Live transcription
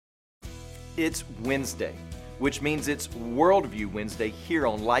It's Wednesday, which means it's Worldview Wednesday here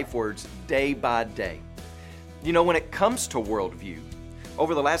on LifeWords Day by Day. You know, when it comes to worldview,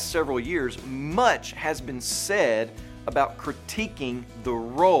 over the last several years, much has been said about critiquing the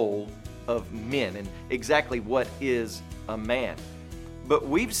role of men and exactly what is a man. But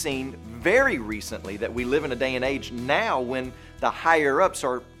we've seen very recently that we live in a day and age now when the higher-ups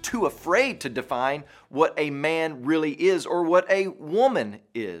are too afraid to define what a man really is or what a woman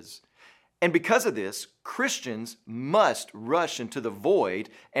is. And because of this, Christians must rush into the void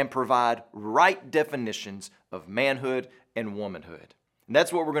and provide right definitions of manhood and womanhood. And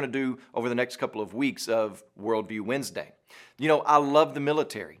that's what we're going to do over the next couple of weeks of Worldview Wednesday. You know, I love the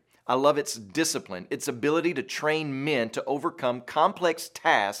military. I love its discipline, its ability to train men to overcome complex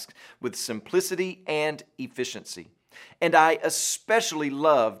tasks with simplicity and efficiency. And I especially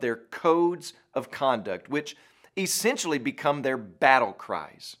love their codes of conduct, which essentially become their battle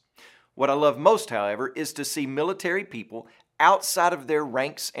cries. What I love most, however, is to see military people outside of their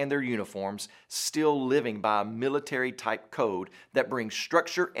ranks and their uniforms still living by a military-type code that brings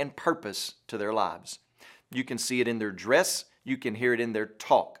structure and purpose to their lives. You can see it in their dress, you can hear it in their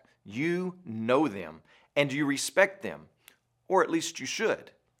talk. You know them, and you respect them, or at least you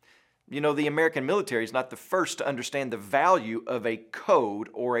should. You know, the American military is not the first to understand the value of a code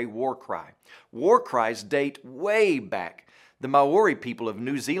or a war cry. War cries date way back. The Maori people of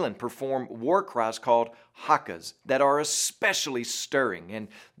New Zealand perform war cries called hakas that are especially stirring, and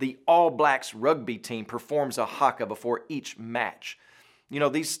the All Blacks rugby team performs a haka before each match. You know,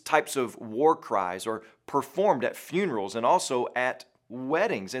 these types of war cries are performed at funerals and also at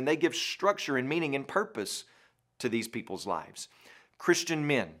weddings, and they give structure and meaning and purpose to these people's lives. Christian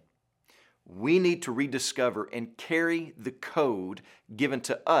men, we need to rediscover and carry the code given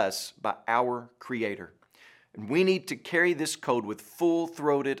to us by our Creator. And we need to carry this code with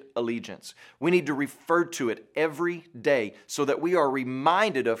full-throated allegiance. We need to refer to it every day so that we are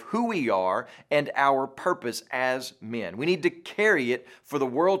reminded of who we are and our purpose as men. We need to carry it for the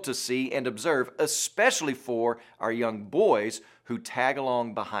world to see and observe, especially for our young boys who tag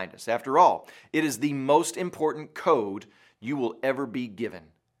along behind us. After all, it is the most important code you will ever be given.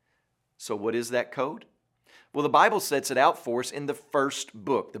 So what is that code? Well, the Bible sets it out for us in the first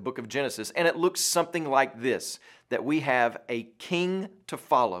book, the book of Genesis, and it looks something like this, that we have a king to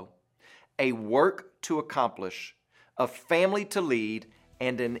follow, a work to accomplish, a family to lead,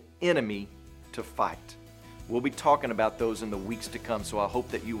 and an enemy to fight. We'll be talking about those in the weeks to come, so I hope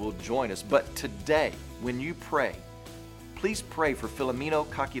that you will join us. But today, when you pray, please pray for Filomeno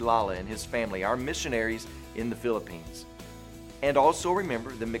Kakilala and his family, our missionaries in the Philippines. And also remember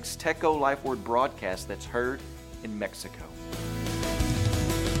the Mixteco Life Word broadcast that's heard in Mexico.